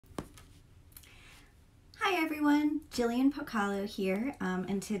everyone, Gillian Pokalo here,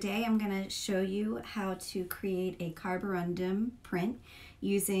 and today I'm going to show you how to create a Carborundum print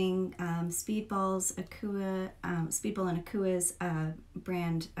using Speedball's Speedball and Akua's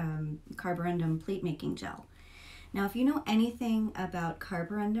brand Carborundum plate making gel. Now, if you know anything about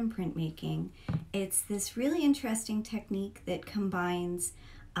Carborundum printmaking, it's this really interesting technique that combines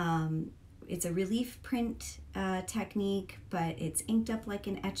it's a relief print technique, but it's inked up like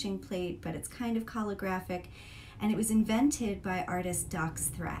an etching plate, but it's kind of calligraphic. And it was invented by artist Dox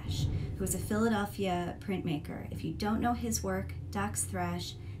Thrash, who is a Philadelphia printmaker. If you don't know his work, Dox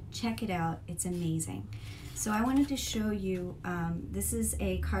Thrash, check it out, it's amazing. So I wanted to show you, this is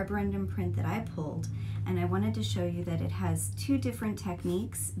a Carborundum print that I pulled, and I wanted to show you that it has two different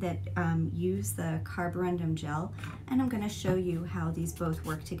techniques that use the Carborundum gel, and I'm going to show you how these both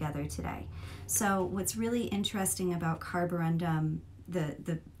work together today. So what's really interesting about Carborundum,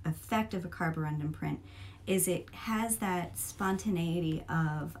 the effect of a Carborundum print, is it has that spontaneity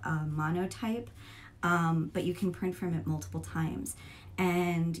of a monotype, but you can print from it multiple times.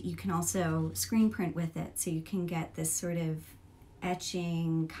 And you can also screen print with it, so you can get this sort of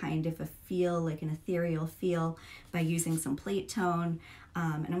etching kind of a feel, like an ethereal feel, by using some plate tone,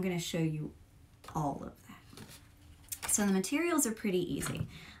 and I'm going to show you all of that. So the materials are pretty easy.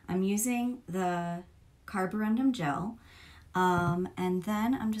 I'm using the Carborundum gel, and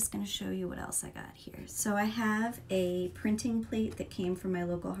then I'm just going to show you what else I got here. So I have a printing plate that came from my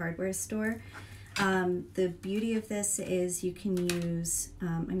local hardware store. The beauty of this is you can use,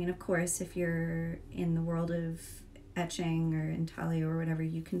 I mean, of course, if you're in the world of etching or intaglio or whatever,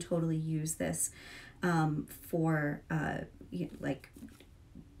 you can totally use this for like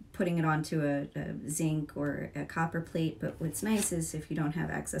putting it onto a zinc or a copper plate. But what's nice is if you don't have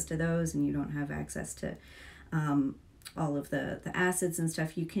access to those and you don't have access to all of the acids and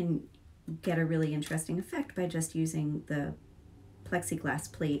stuff, you can get a really interesting effect by just using the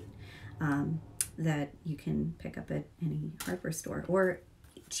plexiglass plate that you can pick up at any hardware store, or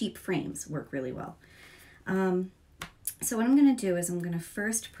cheap frames work really well. So what I'm going to do is I'm going to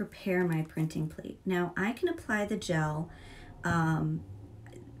first prepare my printing plate. Now I can apply the gel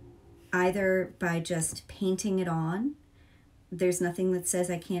either by just painting it on. There's nothing that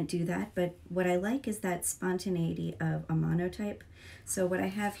says I can't do that, but what I like is that spontaneity of a monotype. So what I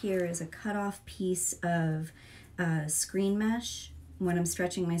have here is a cut-off piece of screen mesh. When I'm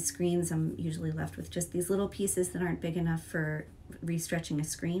stretching my screens, I'm usually left with just these little pieces that aren't big enough for restretching a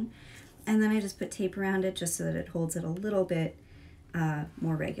screen. And then I just put tape around it just so that it holds it a little bit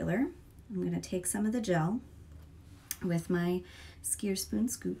more regular. I'm going to take some of the gel with my skier spoon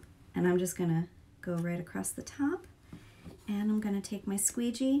scoop, and I'm just going to go right across the top. And I'm going to take my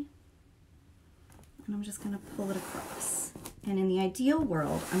squeegee, and I'm just going to pull it across. And in the ideal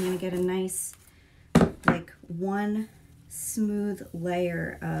world, I'm going to get a nice, like, one smooth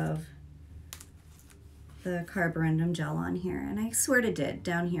layer of the Carborundum gel on here, and I sort of did.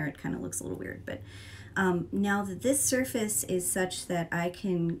 Down here it kind of looks a little weird, but now that this surface is such that I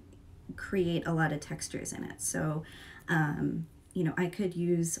can create a lot of textures in it. So you know, I could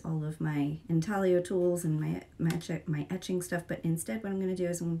use all of my intaglio tools and my etching stuff, but instead what I'm going to do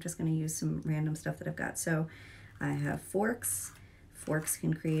is I'm just going to use some random stuff that I've got. So I have forks. Forks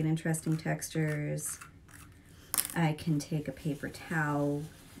can create interesting textures. I can take a paper towel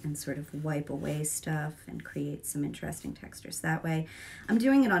and sort of wipe away stuff and create some interesting textures that way. I'm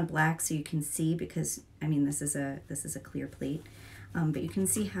doing it on black so you can see, because I mean this is a clear plate, but you can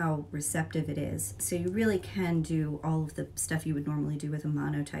see how receptive it is. So you really can do all of the stuff you would normally do with a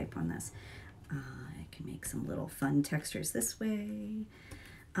monotype on this. I can make some little fun textures this way.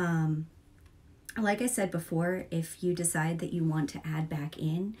 Like I said before, if you decide that you want to add back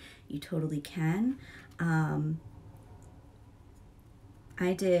in, you totally can.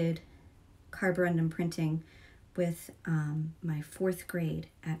 I did Carborundum printing with my 4th grade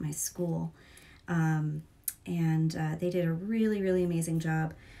at my school, and they did a really, really amazing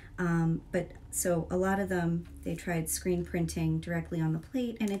job. But so a lot of them, they tried screen printing directly on the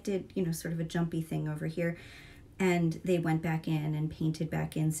plate, and it did, you know, sort of a jumpy thing over here, and they went back in and painted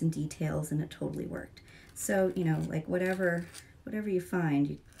back in some details, and it totally worked. So, you know, like whatever you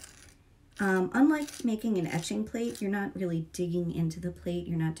find. Unlike making an etching plate, you're not really digging into the plate,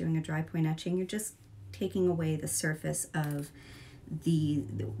 you're not doing a dry point etching, you're just taking away the surface of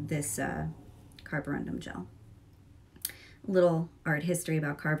this Carborundum gel. Little art history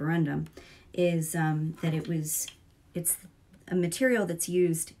about Carborundum is that it's a material that's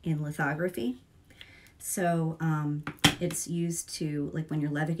used in lithography. So it's used to, like when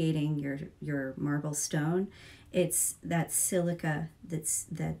you're levigating your marble stone, it's that silica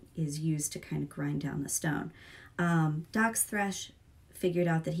that is used to kind of grind down the stone. Doc's Thresh figured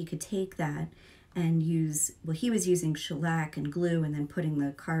out that he could take that and use, well, he was using shellac and glue and then putting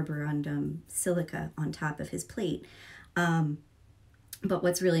the Carborundum silica on top of his plate. But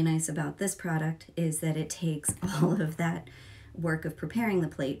what's really nice about this product is that it takes all of that work of preparing the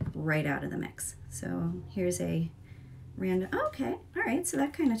plate right out of the mix. So here's a random, okay, all right, so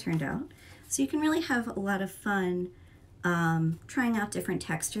that kind of turned out. So you can really have a lot of fun trying out different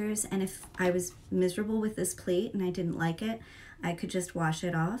textures, and if I was miserable with this plate and I didn't like it, I could just wash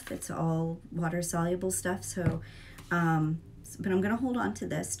it off. It's all water-soluble stuff, so, but I'm gonna hold on to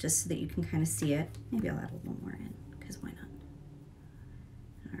this just so that you can kind of see it. Maybe I'll add a little more in, because why not?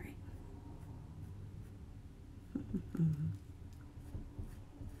 All right.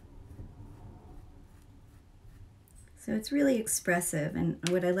 So it's really expressive, and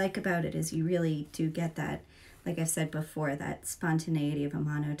what I like about it is you really do get that, like I said before, that spontaneity of a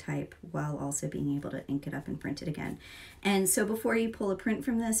monotype while also being able to ink it up and print it again. And so before you pull a print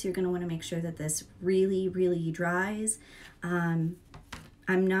from this, you're going to want to make sure that this really, really dries. I'm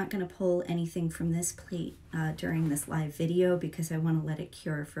not going to pull anything from this plate during this live video because I want to let it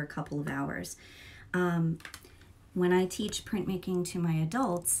cure for a couple of hours. When I teach printmaking to my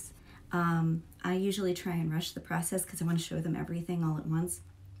adults, I usually try and rush the process because I want to show them everything all at once.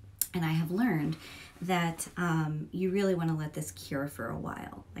 And I have learned that you really want to let this cure for a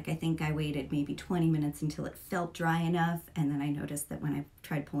while. Like, I think I waited maybe 20 minutes until it felt dry enough, and then I noticed that when I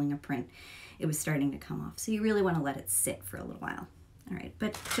tried pulling a print, it was starting to come off. So you really want to let it sit for a little while. All right,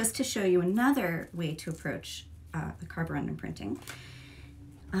 but just to show you another way to approach the Carborundum printing,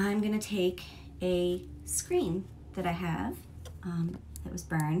 I'm going to take a screen that I have that was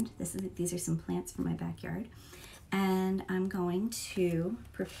burned. These are some plants from my backyard. And I'm going to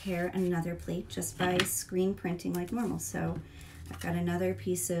prepare another plate just by screen printing like normal. So I've got another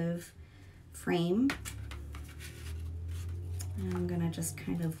piece of frame. And I'm gonna just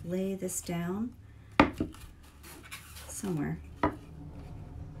kind of lay this down somewhere. I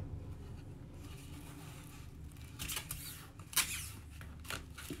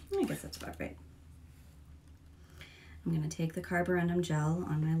guess that's about right. I'm gonna take the Carborundum gel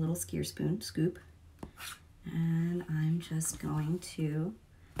on my little skier scoop. And I'm just going to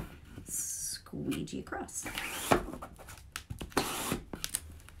squeegee across.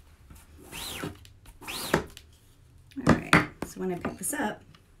 All right, so when I pick this up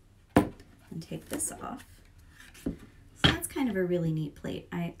and take this off, so that's kind of a really neat plate.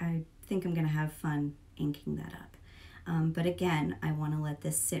 I think I'm gonna have fun inking that up. But again, I wanna let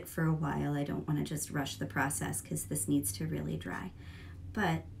this sit for a while. I don't wanna just rush the process because this needs to really dry.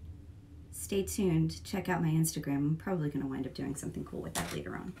 But stay tuned, check out my Instagram. I'm probably going to wind up doing something cool with that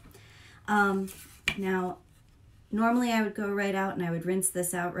later on. Now, normally I would go right out and I would rinse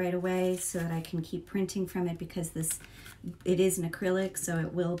this out right away so that I can keep printing from it because it is an acrylic, so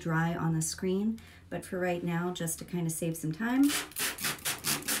it will dry on the screen. But for right now, just to kind of save some time,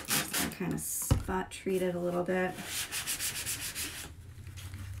 I'm kind of spot treat it a little bit.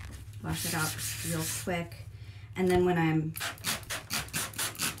 Wash it out real quick. And then when I'm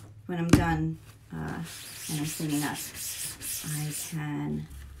done and I'm cleaning up, I can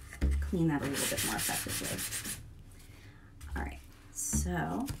clean that a little bit more effectively. All right,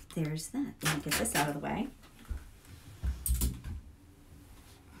 so there's that. Let me get this out of the way.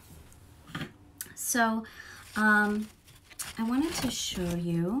 So I wanted to show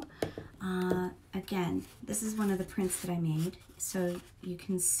you, again, this is one of the prints that I made. So you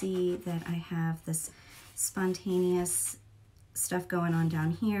can see that I have this spontaneous stuff going on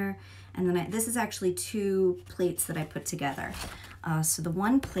down here, and then this is actually two plates that I put together. So the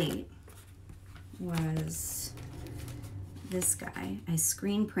one plate was this guy. I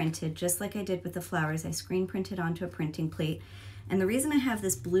screen printed, just like I did with the flowers, I screen printed onto a printing plate. And the reason I have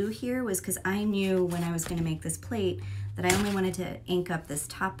this blue here was because I knew when I was going to make this plate that I only wanted to ink up this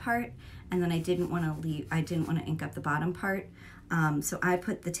top part, and then I didn't want to ink up the bottom part. So I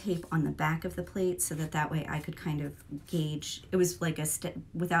put the tape on the back of the plate so that way I could kind of gauge. It was like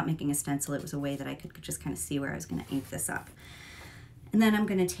without making a stencil, it was a way that I could just kind of see where I was going to ink this up. And then I'm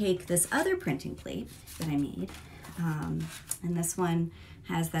going to take this other printing plate that I made, and this one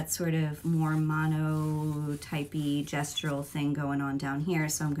has that sort of more monotypey gestural thing going on down here.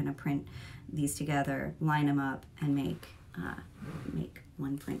 So I'm going to print these together, line them up, and make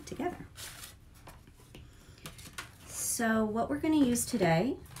one print together. So what we're going to use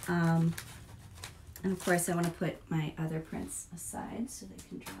today, and of course I want to put my other prints aside so they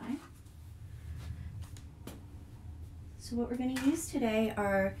can dry. So what we're going to use today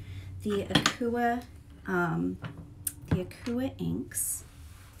are the Akua the Akua inks.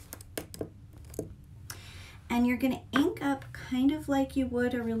 And you're going to ink up kind of like you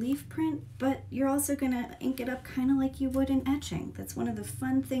would a relief print, but you're also going to ink it up kind of like you would an etching. That's one of the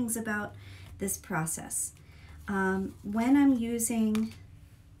fun things about this process. When I'm using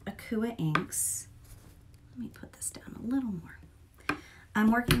Akua inks, let me put this down a little more. I'm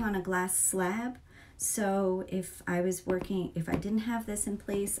working on a glass slab, so if I didn't have this in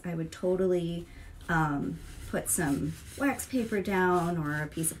place, I would totally put some wax paper down or a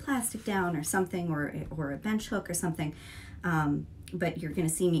piece of plastic down or something, or a bench hook or something. But you're going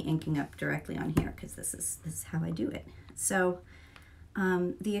to see me inking up directly on here because this is how I do it. So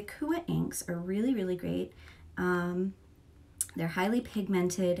the Akua inks are really, really great. They're highly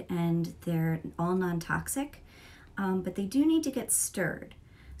pigmented and they're all non-toxic, but they do need to get stirred.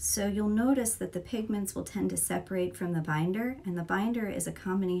 So you'll notice that the pigments will tend to separate from the binder, and the binder is a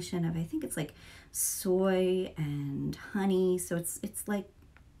combination of, I think it's like soy and honey, so it's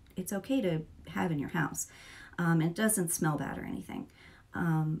okay to have in your house. It doesn't smell bad or anything,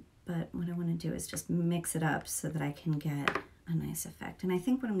 but what I want to do is just mix it up so that I can get a nice effect. And I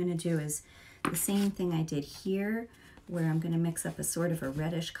think what I'm going to do is the same thing I did here, where I'm going to mix up a sort of a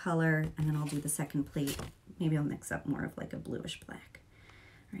reddish color, and then I'll do the second plate. Maybe I'll mix up more of like a bluish black.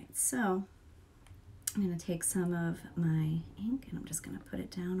 All right, so I'm going to take some of my ink and I'm just going to put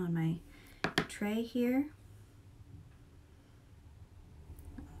it down on my tray here.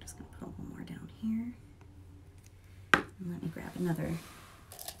 I'm just going to put a little more down here. And let me grab another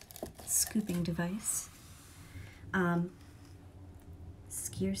scooping device.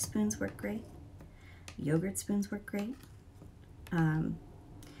 Skier spoons work great. Yogurt spoons work great.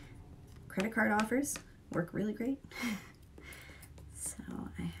 Credit card offers work really great. So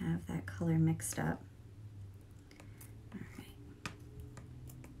I have that color mixed up. All right.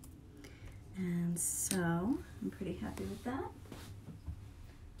 And so I'm pretty happy with that.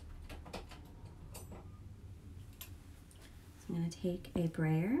 So I'm going to take a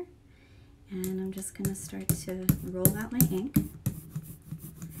brayer and I'm just going to start to roll out my ink.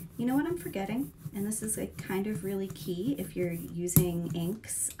 You know what I'm forgetting? And this is like kind of really key if you're using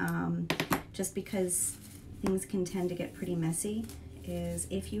inks, just because things can tend to get pretty messy, is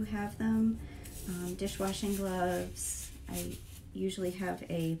if you have them, dishwashing gloves. I usually have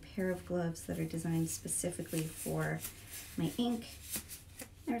a pair of gloves that are designed specifically for my ink.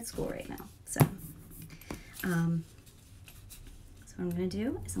 They're at school right now. So what I'm going to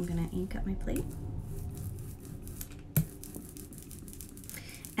do is I'm going to ink up my plate.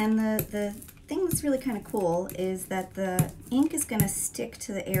 And the thing that's really kind of cool is that the ink is going to stick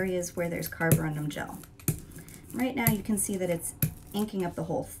to the areas where there's Carborundum gel. Right now you can see that it's inking up the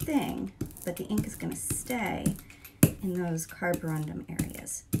whole thing, but the ink is going to stay in those Carborundum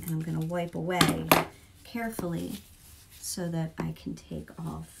areas. And I'm going to wipe away carefully so that I can take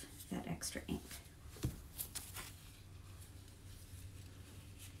off that extra ink.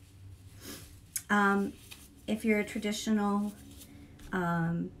 If you're a traditional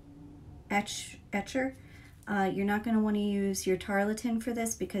etcher, you're not going to want to use your tarlatan for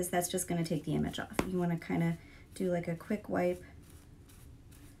this because that's just going to take the image off. You want to kind of do like a quick wipe,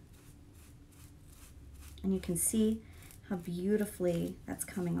 and you can see how beautifully that's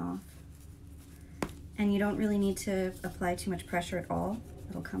coming off. And you don't really need to apply too much pressure at all.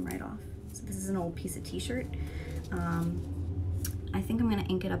 It'll come right off. So this is an old piece of t-shirt. I think I'm going to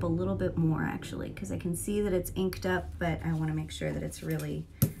ink it up a little bit more actually, because I can see that it's inked up, but I want to make sure that it's really,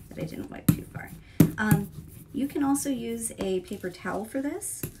 that I didn't wipe too far. You can also use a paper towel for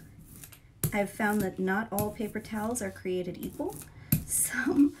this. I've found that not all paper towels are created equal.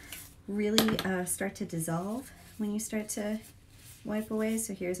 Some really start to dissolve when you start to wipe away.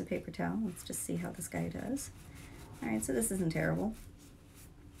 So here's a paper towel. Let's just see how this guy does. All right, so this isn't terrible.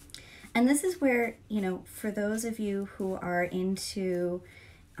 And this is where, you know, for those of you who are into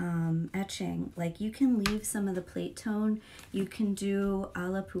etching, like you can leave some of the plate tone. You can do a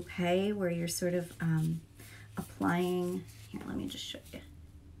la poupée where you're sort of applying, here, let me just show you,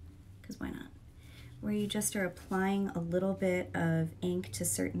 because why not? Where you just are applying a little bit of ink to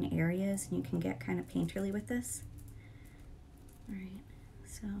certain areas, and you can get kind of painterly with this. All right,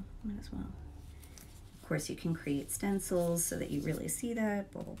 so might as well. Of course, you can create stencils so that you really see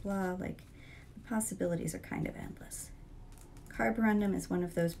that, blah, blah, blah. Like, the possibilities are kind of endless. Carborundum is one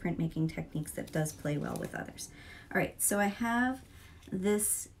of those printmaking techniques that does play well with others. All right, so I have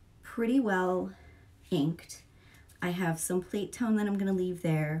this pretty well inked. I have some plate tone that I'm going to leave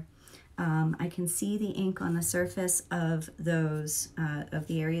there. I can see the ink on the surface of those, of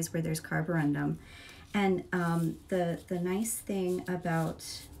the areas where there's Carborundum. And the nice thing about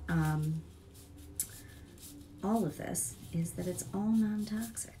all of this is that it's all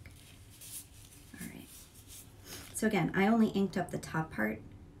non-toxic. All right. So again, I only inked up the top part,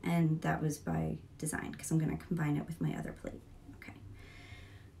 and that was by design because I'm going to combine it with my other plate. Okay.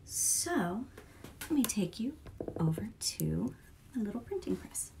 So let me take you over to a little printing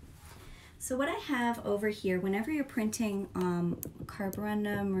press. So what I have over here, whenever you're printing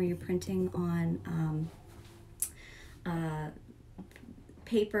Carborundum or you're printing on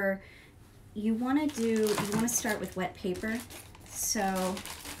paper, you want to start with wet paper. So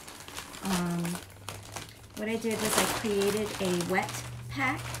what I did was I created a wet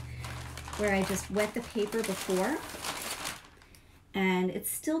pack where I just wet the paper before, and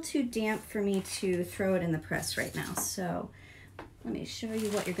it's still too damp for me to throw it in the press right now. So let me show you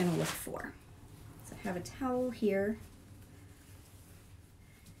what you're going to look for. So I have a towel here,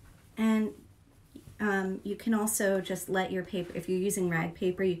 and you can also just let your paper, if you're using rag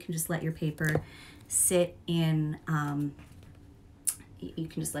paper, you can just let your paper sit in, you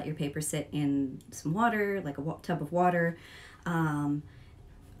can just let your paper sit in some water, like a tub of water.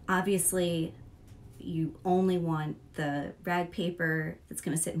 Obviously, you only want the rag paper that's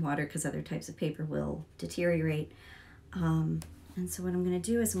going to sit in water because other types of paper will deteriorate. And so what I'm going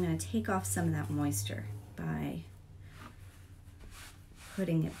to do is I'm going to take off some of that moisture by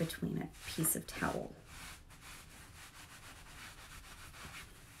putting it between a piece of towel.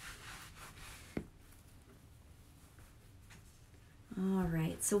 All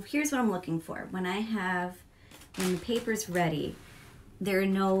right, so here's what I'm looking for. When the paper's ready, there are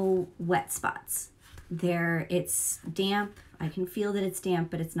no wet spots. It's damp. I can feel that it's damp,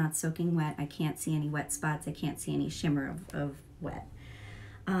 but it's not soaking wet. I can't see any wet spots. I can't see any shimmer of wet.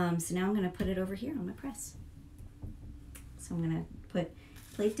 So now I'm going to put it over here on my press. So I'm going to put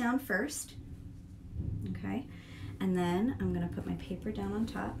plate down first, okay? And then I'm going to put my paper down on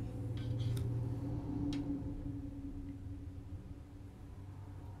top.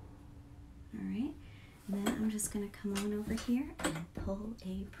 All right, and then I'm just going to come on over here and pull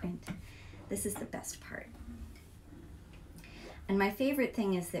a print. This is the best part. And my favorite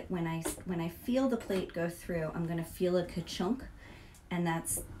thing is that when I feel the plate go through, I'm going to feel a ka-chunk, and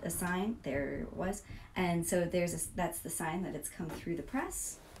that's a sign. There it was. And so that's the sign that it's come through the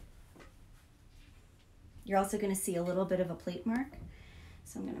press. You're also going to see a little bit of a plate mark.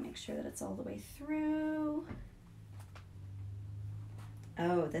 So I'm going to make sure that it's all the way through.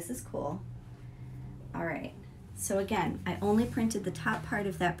 Oh, this is cool. All right. So again, I only printed the top part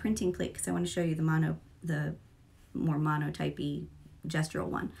of that printing plate because I want to show you the more monotypey gestural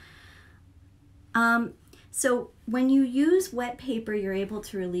one. So when you use wet paper, you're able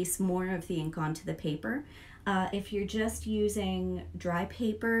to release more of the ink onto the paper. If you're just using dry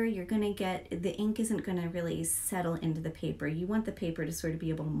paper, the ink isn't going to really settle into the paper. You want the paper to sort of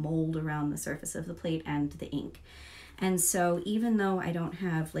be able to mold around the surface of the plate and the ink. And so even though I don't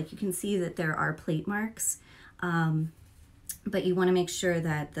have, like, you can see that there are plate marks, but you want to make sure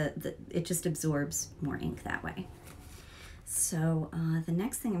that it just absorbs more ink that way. So the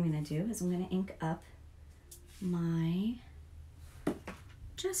next thing I'm going to do is I'm going to ink up my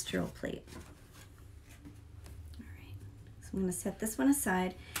gestural plate. All right, so I'm going to set this one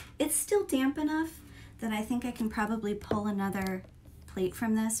aside. It's still damp enough that I think I can probably pull another plate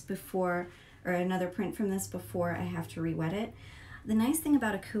from this before, or another print from this before I have to re-wet it. The nice thing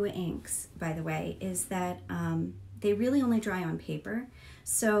about Akua inks, by the way, is that they really only dry on paper.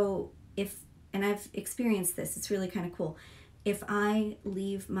 So and I've experienced this, it's really kind of cool. If I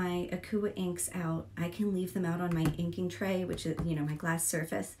leave my Akua inks out, I can leave them out on my inking tray, which is, my glass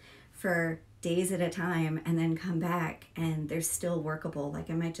surface, for days at a time, and then come back and they're still workable.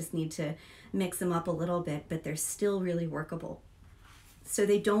 Like, I might just need to mix them up a little bit, but they're still really workable. So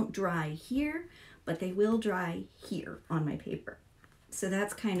they don't dry here, but they will dry here on my paper. So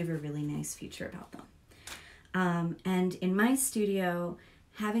that's kind of a really nice feature about them. And in my studio,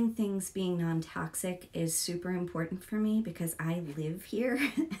 having things being non-toxic is super important for me because I live here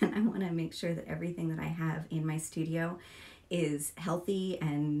and I want to make sure that everything that I have in my studio is healthy,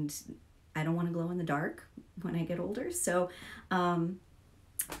 and I don't want to glow in the dark when I get older. So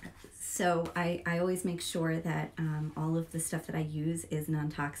I always make sure that all of the stuff that I use is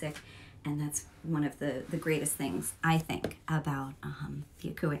non-toxic, and that's one of the greatest things, I think, about the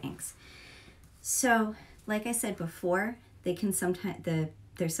Akua inks. So, like I said before, they can sometimes,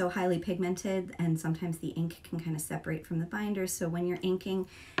 they're so highly pigmented, and sometimes the ink can kind of separate from the binder. So when you're inking,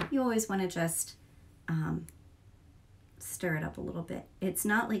 you always want to just stir it up a little bit. It's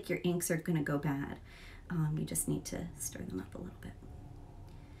not like your inks are going to go bad. You just need to stir them up a little bit.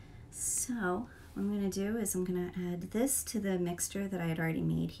 So what I'm going to do is I'm going to add this to the mixture that I had already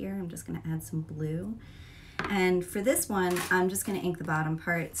made here. I'm just going to add some blue, And for this one, I'm just going to ink the bottom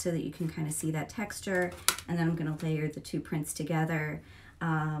part so that you can kind of see that texture, and then I'm going to layer the two prints together.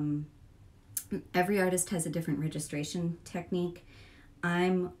 Every artist has a different registration technique.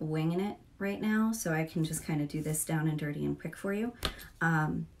 I'm winging it right now, so I can just kind of do this down and dirty and quick for you.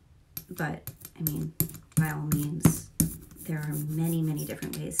 But I mean, by all means, there are many, many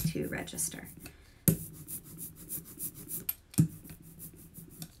different ways to register.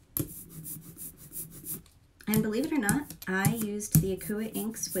 And believe it or not, I used the Akua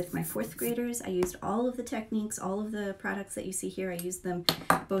inks with my 4th graders. I used all of the techniques, all of the products that you see here. I used them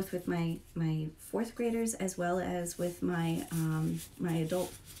both with my 4th graders as well as with my, my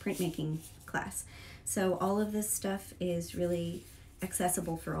adult printmaking class. So all of this stuff is really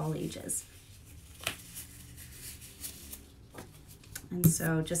accessible for all ages. And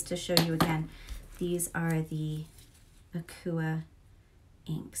so just to show you again, these are the Akua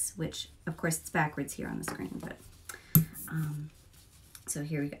inks, which of course it's backwards here on the screen, but so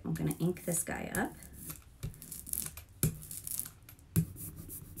here we go. I'm going to ink this guy up. So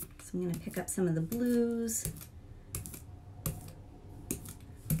I'm going to pick up some of the blues.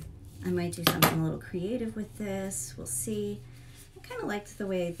 I might do something a little creative with this. We'll see. I kind of liked the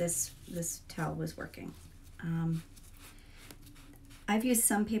way this towel was working. I've used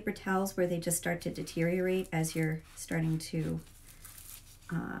some paper towels where they just start to deteriorate as you're starting to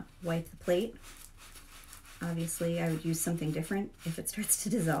wipe the plate. Obviously, I would use something different if it starts to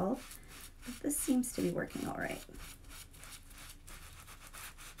dissolve, but this seems to be working all right.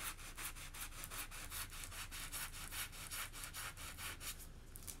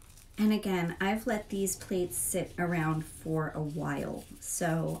 And again, I've let these plates sit around for a while,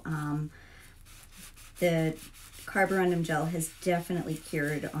 so the Carborundum gel has definitely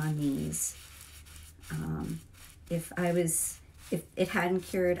cured on these. If it hadn't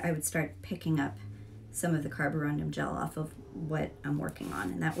cured, I would start picking up some of the Carborundum gel off of what I'm working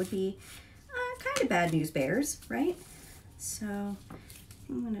on, and that would be kind of bad news bears, right? So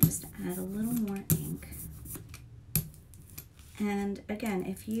I'm going to just add a little more ink. And again,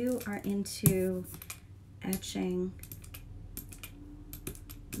 if you are into etching,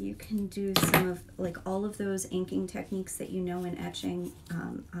 you can do some of, like, all of those inking techniques that you know in etching,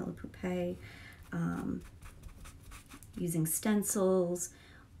 a la poupée, using stencils,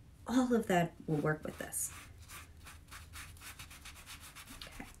 all of that will work with this.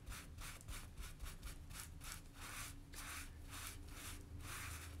 Okay.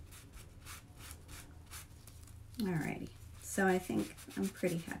 Alrighty, so I think I'm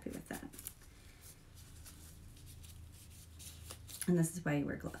pretty happy with that. And this is why you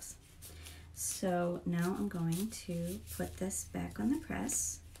wear gloves. So now I'm going to put this back on the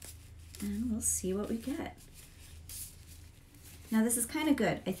press and we'll see what we get. Now this is kind of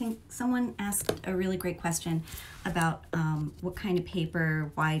good. I think someone asked a really great question about what kind of paper,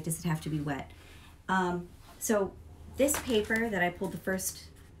 why does it have to be wet? So this paper that I pulled the first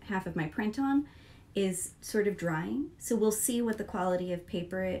half of my print on is sort of drying. So we'll see what the quality of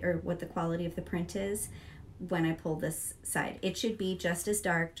paper or what the quality of the print is when I pull this side. It should be just as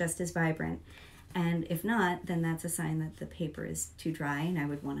dark, just as vibrant. And if not, then that's a sign that the paper is too dry and I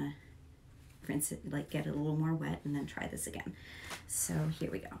would want to rinse it, like get it a little more wet and then try this again. So here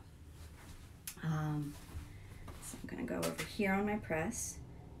we go. So I'm gonna go over here on my press.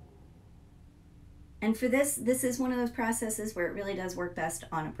 And for this is one of those processes where it really does work best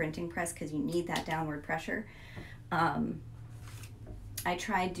on a printing press because you need that downward pressure. I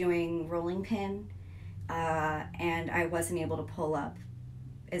tried doing rolling pin and I wasn't able to pull up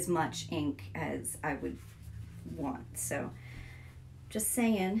as much ink as I would want. So just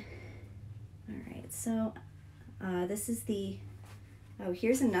saying. All right, so this is the, oh,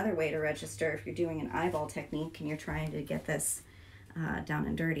 here's another way to register if you're doing an eyeball technique and you're trying to get this down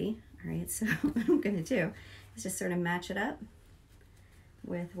and dirty. All right, so what I'm gonna do is just sort of match it up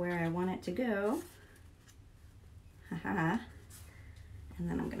with where I want it to go. Haha. And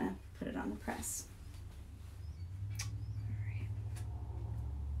then I'm gonna put it on the press.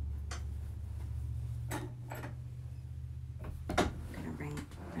 All right. I'm gonna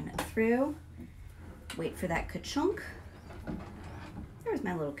run it through. Wait for that ka-chunk. There's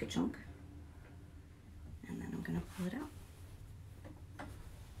my little ka-chunk. And then I'm gonna pull it out.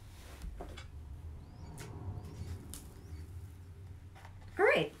 All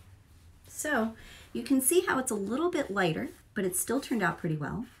right, so you can see how it's a little bit lighter, but it still turned out pretty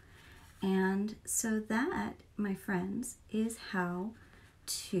well. And so that, my friends, is how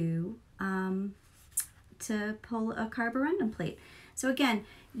to pull a Carborundum plate. So again,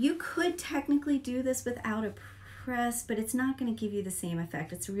 you could technically do this without a press, but it's not going to give you the same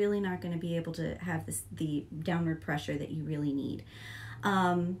effect. It's really not going to be able to have the downward pressure that you really need.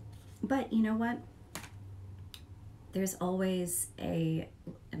 But you know what? There's always an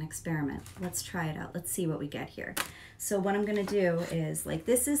experiment. Let's try it out. Let's see what we get here. So what I'm going to do is, like,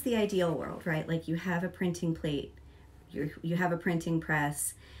 this is the ideal world, right? Like, you have a printing plate, you have a printing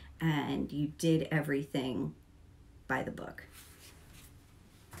press, and you did everything by the book.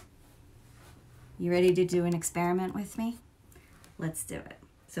 You ready to do an experiment with me? Let's do it.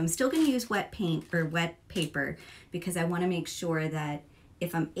 So I'm still going to use wet paint or wet paper because I want to make sure that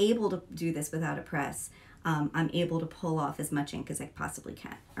if I'm able to do this without a press, I'm able to pull off as much ink as I possibly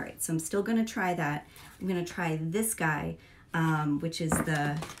can. All right, so I'm still going to try that. I'm going to try this guy, which is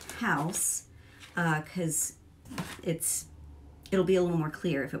the house, because it'll be a little more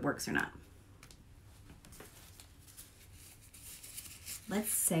clear if it works or not.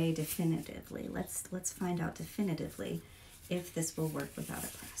 Let's say definitively. Let's find out definitively if this will work without a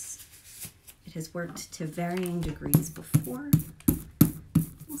press. It has worked to varying degrees before.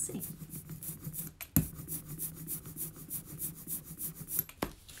 We'll see.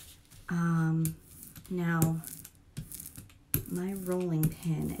 Now, my rolling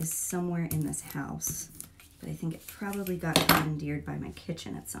pin is somewhere in this house, but I think it probably got commandeered by my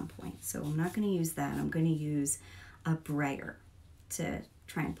kitchen at some point. So I'm not going to use that. I'm going to use a brayer to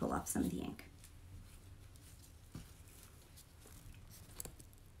try and pull off some of the ink.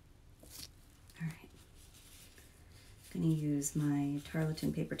 All right. I'm going to use my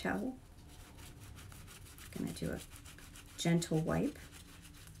tarlatan paper towel. I'm going to do a gentle wipe.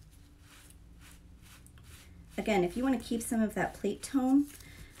 Again, if you want to keep some of that plate tone,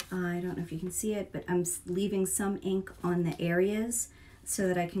 I don't know if you can see it, but I'm leaving some ink on the areas so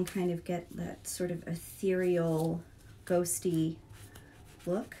that I can kind of get that sort of ethereal, ghosty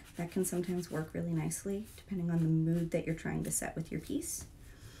look. That can sometimes work really nicely depending on the mood that you're trying to set with your piece.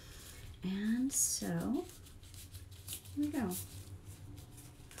 And so, here we go. I'm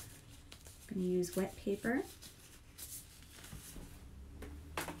going to use wet paper,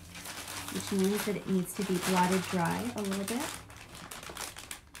 which means that it needs to be blotted dry a little bit.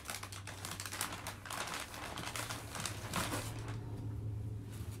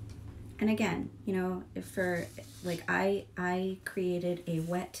 And again, you know, I created a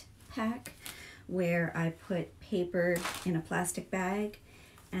wet pack where I put paper in a plastic bag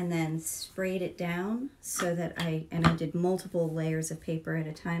and then sprayed it down so that I did multiple layers of paper at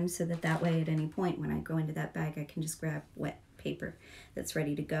a time so that way at any point when I go into that bag, I can just grab wet paper that's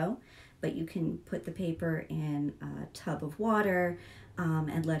ready to go. But you can put the paper in a tub of water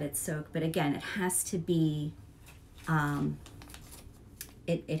and let it soak. But again, it has to be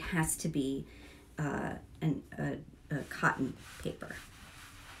it has to be a cotton paper.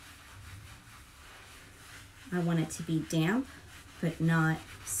 I want it to be damp but not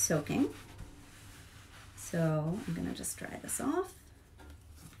soaking. So I'm gonna just dry this off.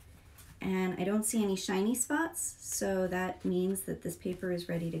 And I don't see any shiny spots, so that means that this paper is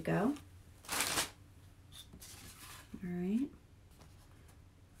ready to go. All right.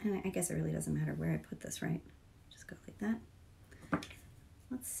 And I guess it really doesn't matter where I put this, right? Just go like that.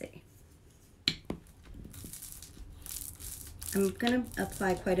 Let's see. I'm gonna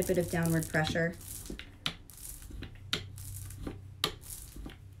apply quite a bit of downward pressure.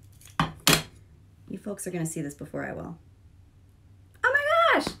 You folks are gonna see this before I will. Oh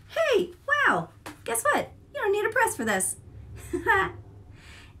my gosh! Hey, wow! Guess what? You don't need a press for this.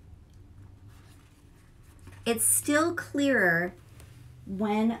 It's still clearer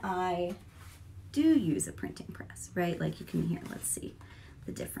when I do use a printing press, right? Like you can hear, let's see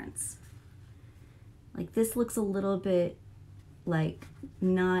the difference. Like this looks a little bit like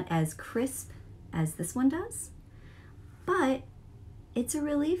not as crisp as this one does, but it's a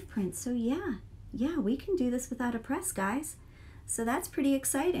relief print. So yeah, we can do this without a press, guys. So that's pretty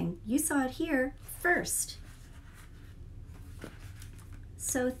exciting. You saw it here first.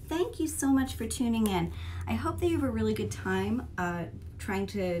 So thank you so much for tuning in. I hope that you have a really good time trying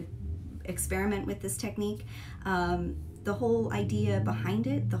to experiment with this technique. The whole idea behind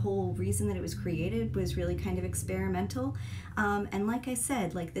it, the whole reason that it was created was really kind of experimental. And like I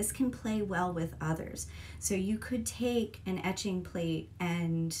said, like this can play well with others. So you could take an etching plate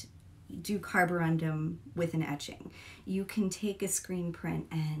and do carborundum with an etching. You can take a screen print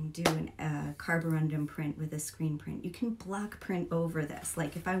and do a carborundum print with a screen print. You can block print over this.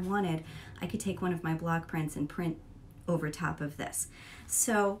 Like if I wanted, I could take one of my block prints and print over top of this.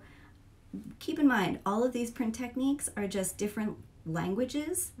 So keep in mind, all of these print techniques are just different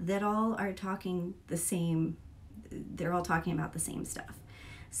languages that all are talking the same, they're all talking about the same stuff.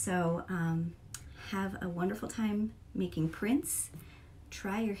 So have a wonderful time making prints.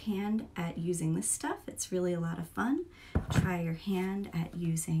 Try your hand at using this stuff. It's really a lot of fun. Try your hand at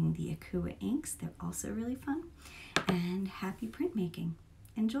using the Akua inks. They're also really fun. And happy printmaking.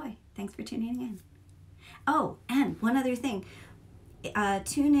 Enjoy. Thanks for tuning in. Oh, and one other thing.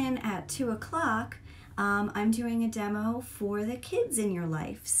 Tune in at 2 o'clock. I'm doing a demo for the kids in your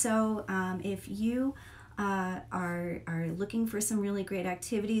life. So if you are looking for some really great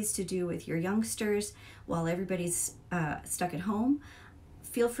activities to do with your youngsters while everybody's stuck at home,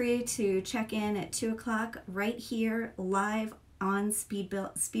 feel free to check in at 2 o'clock right here live on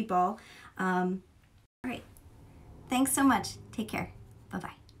Speedball. All right. Thanks so much. Take care.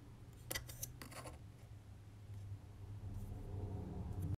 Bye-bye.